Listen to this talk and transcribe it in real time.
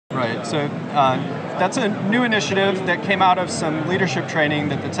Right. So that's a new initiative that came out of some leadership training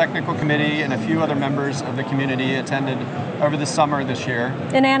that the technical committee and a few other members of the community attended over the summer this year.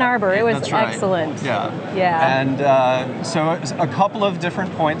 In Ann Arbor, it was That's right. excellent. Yeah. Yeah. And so a couple of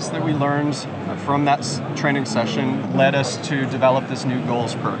different points that we learned from that training session led us to develop this new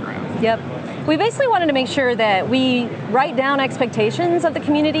goals program. Yep. We basically wanted to make sure that we write down expectations of the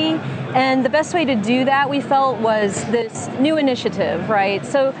community, and the best way to do that, we felt, was this new initiative, right?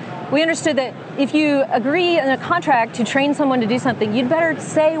 So we understood that if you agree in a contract to train someone to do something, you'd better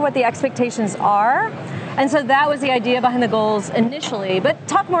say what the expectations are. And so that was the idea behind the goals initially, but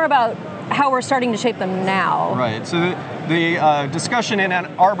talk more about how we're starting to shape them now. Right, so the discussion in Ann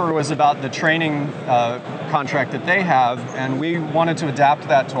Arbor was about the training contract that they have, and we wanted to adapt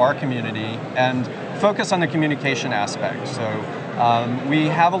that to our community and focus on the communication aspect. So we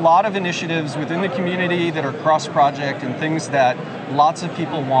have a lot of initiatives within the community that are cross-project and things that lots of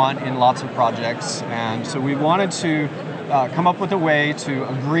people want in lots of projects, and so we wanted to come up with a way to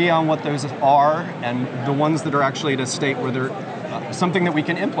agree on what those are and the ones that are actually at a state where they're something that we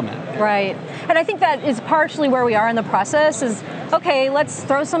can implement. Right, and I think that is partially where we are in the process is, okay, let's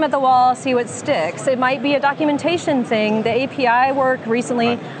throw some at the wall, see what sticks. It might be a documentation thing. The API work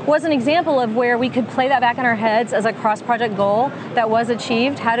recently was an example of where we could play that back in our heads as a cross-project goal that was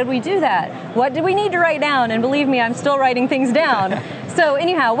achieved. How did we do that? What did we need to write down? And believe me, I'm still writing things down. So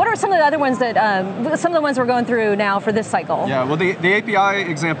anyhow, what are some of the other ones that, some of the ones we're going through now for this cycle? Yeah, well the API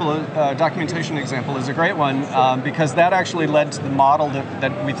example, documentation example is a great one because that actually led to the model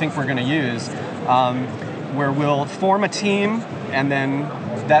that we think we're going to use, where we'll form a team and then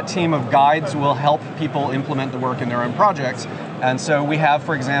that team of guides will help people implement the work in their own projects. And so we have,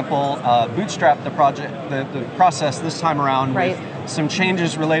 for example, bootstrapped the project, the process this time around with some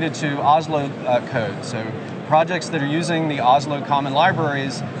changes related to Oslo code. So projects that are using the Oslo common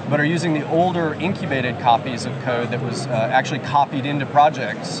libraries but are using the older incubated copies of code that was actually copied into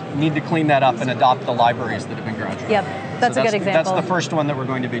projects need to clean that up and adopt the libraries that have been graduated. Yep, that's a good example. That's the first one that we're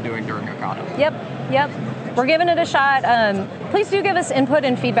going to be doing during Ocata. Yep. We're giving it a shot. Please do give us input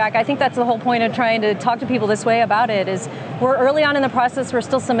and feedback. I think that's the whole point of trying to talk to people this way about it is we're early on in the process, we're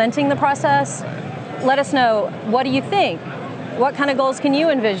still cementing the process. Let us know, what do you think? What kind of goals can you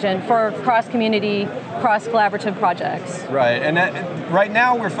envision for cross-community, cross-collaborative projects? Right, and right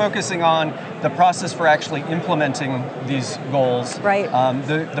now we're focusing on the process for actually implementing these goals. Right.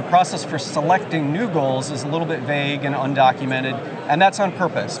 The process for selecting new goals is a little bit vague and undocumented, and that's on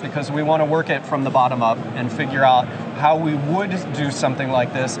purpose because we want to work it from the bottom up and figure out how we would do something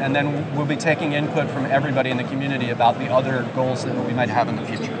like this, and then we'll be taking input from everybody in the community about the other goals that we might have in the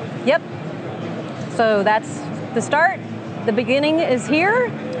future. Yep. So that's the start. The beginning is here.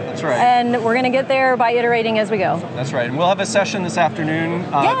 That's right. And we're going to get there by iterating as we go. That's right. And we'll have a session this afternoon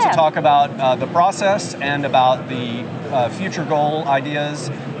to talk about the process and about the future goal ideas.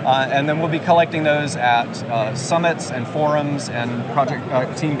 And then we'll be collecting those at summits and forums and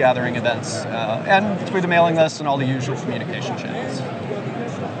project team gathering events and through the mailing list and all the usual communication channels.